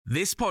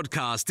This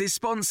podcast is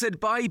sponsored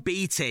by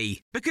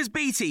BT, because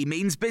BT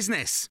means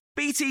business.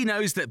 BT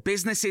knows that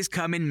businesses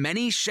come in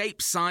many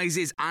shapes,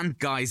 sizes and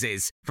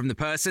guises, from the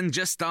person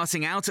just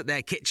starting out at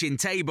their kitchen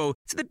table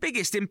to the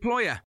biggest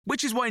employer,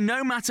 which is why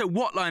no matter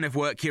what line of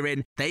work you're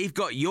in, they've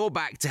got your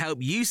back to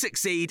help you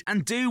succeed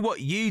and do what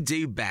you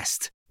do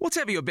best.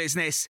 Whatever your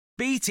business,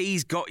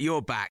 BT's got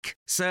your back.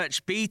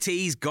 Search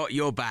BT's got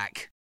your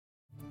back.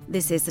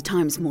 This is the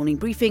Times morning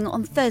briefing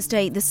on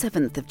Thursday, the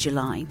 7th of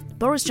July.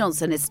 Boris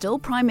Johnson is still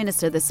Prime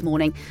Minister this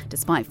morning,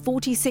 despite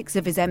 46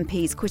 of his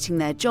MPs quitting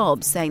their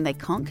jobs, saying they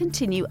can't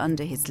continue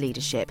under his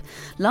leadership.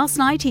 Last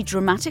night, he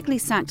dramatically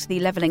sacked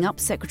the Levelling Up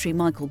Secretary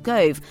Michael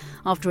Gove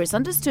after it's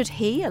understood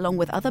he, along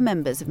with other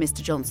members of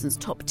Mr Johnson's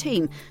top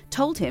team,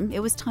 told him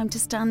it was time to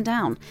stand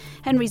down.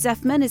 Henry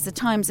Zeffman is the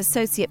Times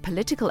Associate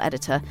Political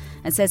Editor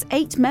and says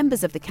 8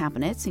 members of the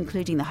Cabinet,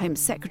 including the Home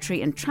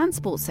Secretary and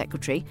Transport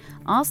Secretary,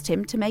 asked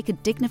him to make a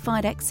dignified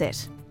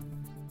exit.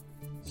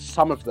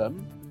 Some of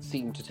them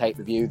seem to take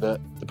the view that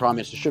the Prime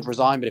Minister should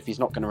resign, but if he's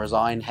not going to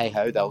resign,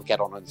 hey-ho, they'll get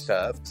on and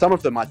serve. Some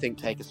of them, I think,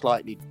 take a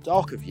slightly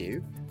darker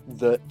view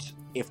that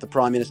if the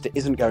Prime Minister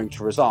isn't going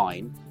to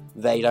resign,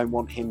 they don't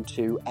want him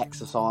to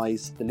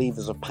exercise the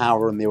levers of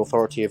power and the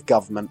authority of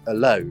government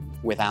alone,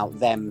 without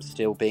them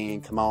still being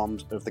in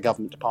command of the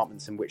government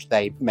departments in which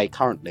they may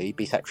currently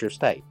be Secretary of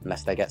State,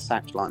 unless they get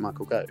sacked like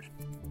Michael Gove.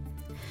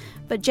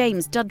 But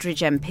James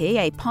Duddridge MP,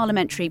 a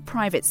parliamentary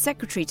private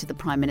secretary to the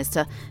Prime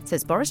Minister,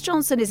 says Boris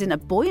Johnson is in a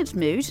buoyant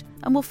mood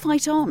and will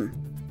fight on.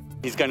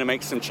 He's going to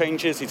make some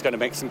changes. He's going to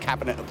make some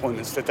cabinet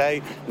appointments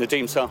today.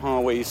 Nadeem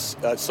Zahawi's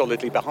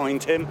solidly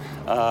behind him,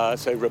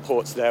 so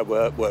reports there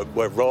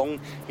were wrong.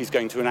 He's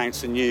going to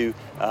announce a new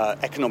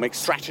economic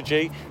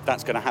strategy.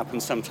 That's going to happen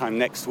sometime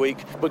next week.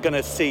 We're going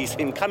to see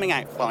him coming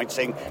out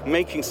fighting,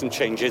 making some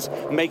changes,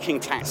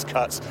 making tax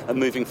cuts and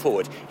moving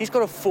forward. He's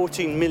got a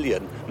 14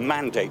 million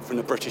mandate from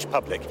the British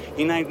public.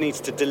 He now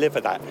needs to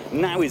deliver that.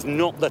 Now is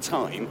not the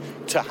time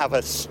to have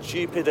a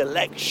stupid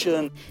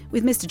election.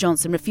 With Mr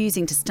Johnson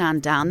refusing to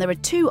stand down, there are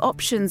 2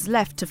 options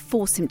left to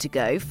force him to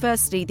go.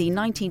 Firstly, the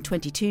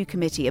 1922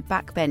 committee of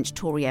backbench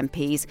Tory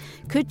MPs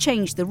could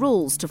change the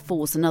rules to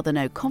force another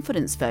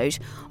no-confidence vote,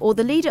 or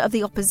the leader of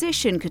the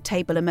opposition could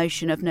table a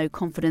motion of no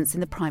confidence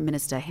in the Prime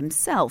Minister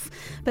himself.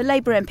 But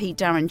Labour MP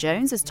Darren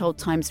Jones has told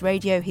Times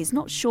Radio he's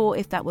not sure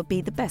if that would be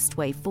the best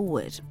way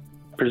forward.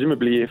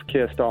 Presumably, if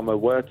Keir Starmer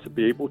were to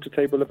be able to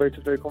table a vote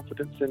of no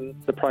confidence in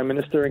the Prime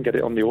Minister and get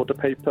it on the order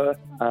paper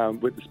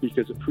with the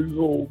Speaker's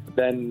approval,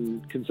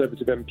 then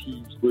Conservative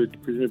MPs would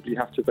presumably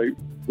have to vote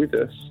with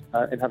us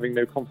in having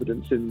no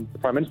confidence in the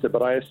Prime Minister.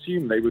 But I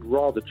assume they would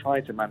rather try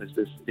to manage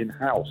this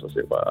in-house, as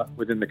it were,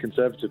 within the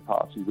Conservative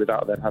Party,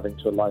 without then having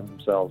to align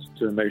themselves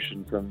to a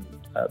motion from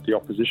the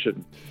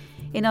opposition.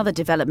 In other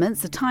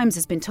developments, the Times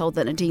has been told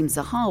that Nadeem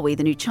Zahawi,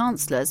 the new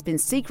Chancellor, has been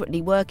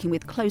secretly working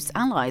with close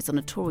allies on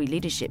a Tory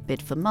leadership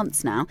bid for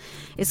months now.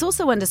 It's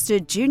also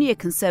understood junior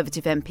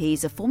Conservative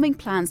MPs are forming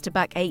plans to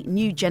back a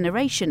new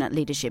generation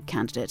leadership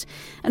candidate.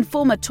 And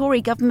former Tory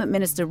government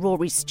minister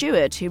Rory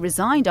Stewart, who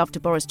resigned after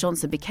Boris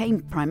Johnson became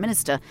Prime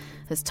Minister,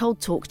 has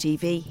told Talk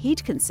TV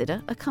he'd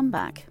consider a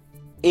comeback.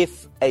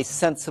 If a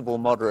sensible,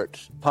 moderate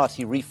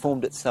party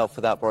reformed itself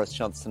without Boris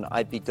Johnson,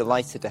 I'd be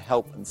delighted to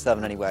help and serve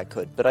in any way I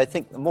could. But I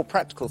think the more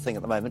practical thing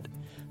at the moment,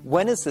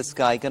 when is this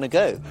guy going to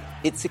go?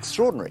 It's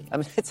extraordinary. I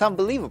mean, it's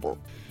unbelievable.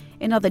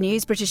 In other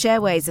news, British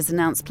Airways has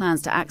announced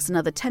plans to axe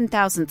another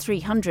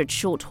 10,300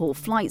 short-haul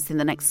flights in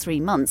the next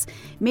 3 months,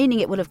 meaning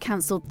it will have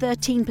cancelled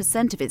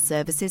 13% of its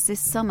services this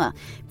summer.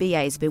 BA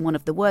has been one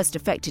of the worst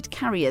affected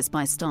carriers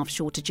by staff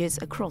shortages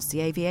across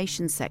the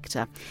aviation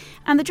sector.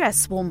 And the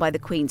dress worn by the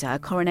Queen to her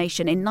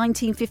coronation in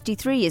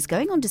 1953 is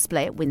going on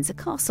display at Windsor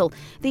Castle.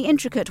 The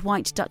intricate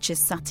white Duchess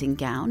satin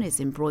gown is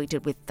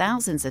embroidered with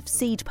thousands of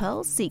seed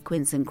pearls,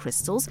 sequins and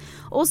crystals.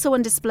 Also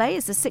on display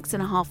is the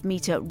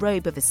 6.5-metre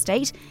robe of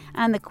estate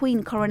and the Queen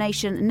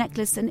coronation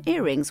necklace and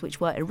earrings, which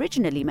were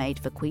originally made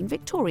for Queen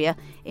Victoria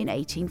in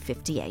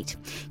 1858.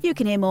 You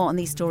can hear more on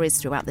these stories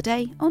throughout the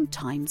day on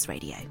Times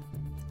Radio.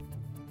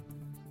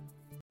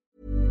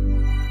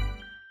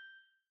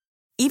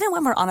 Even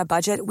when we're on a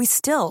budget, we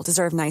still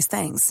deserve nice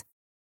things.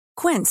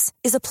 Quince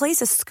is a place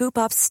to scoop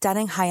up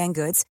stunning high-end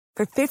goods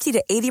for 50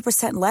 to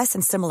 80% less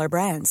than similar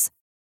brands.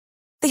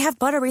 They have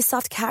buttery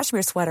soft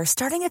cashmere sweaters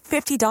starting at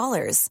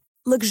 $50,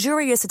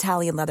 luxurious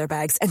Italian leather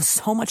bags, and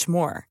so much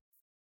more.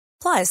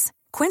 Plus,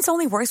 Quince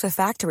only works with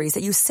factories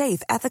that use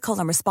safe, ethical,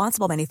 and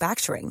responsible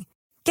manufacturing.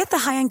 Get the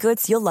high-end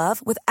goods you'll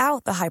love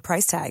without the high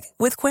price tag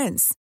with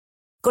Quince.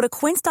 Go to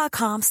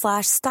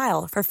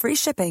quince.com/style for free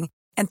shipping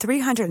and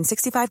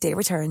 365-day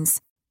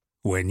returns.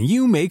 When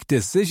you make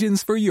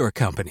decisions for your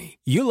company,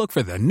 you look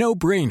for the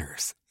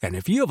no-brainers. And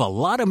if you have a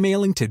lot of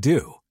mailing to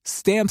do,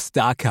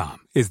 Stamps.com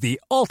is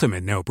the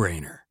ultimate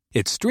no-brainer.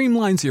 It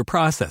streamlines your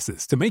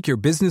processes to make your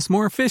business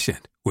more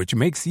efficient, which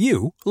makes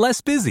you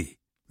less busy.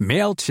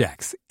 Mail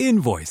checks,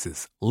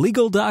 invoices,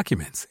 legal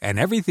documents, and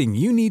everything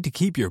you need to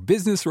keep your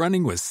business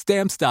running with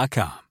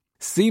Stamps.com.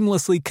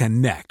 Seamlessly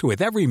connect with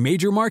every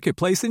major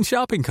marketplace and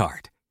shopping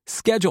cart.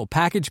 Schedule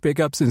package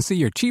pickups and see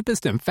your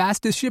cheapest and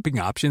fastest shipping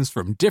options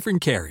from different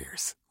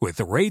carriers, with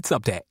rates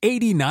up to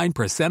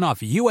 89% off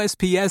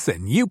USPS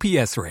and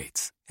UPS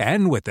rates.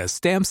 And with the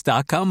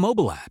Stamps.com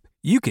mobile app,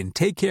 you can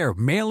take care of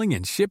mailing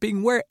and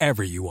shipping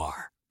wherever you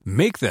are.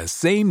 Make the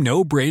same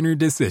no-brainer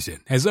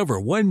decision as over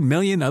 1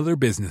 million other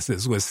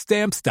businesses with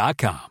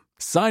Stamps.com.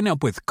 Sign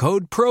up with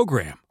code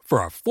PROGRAM for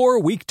a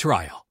 4-week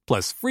trial,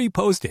 plus free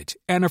postage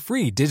and a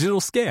free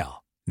digital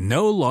scale.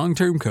 No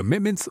long-term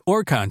commitments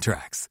or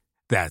contracts.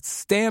 That's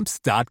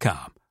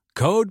Stamps.com.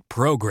 Code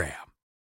PROGRAM.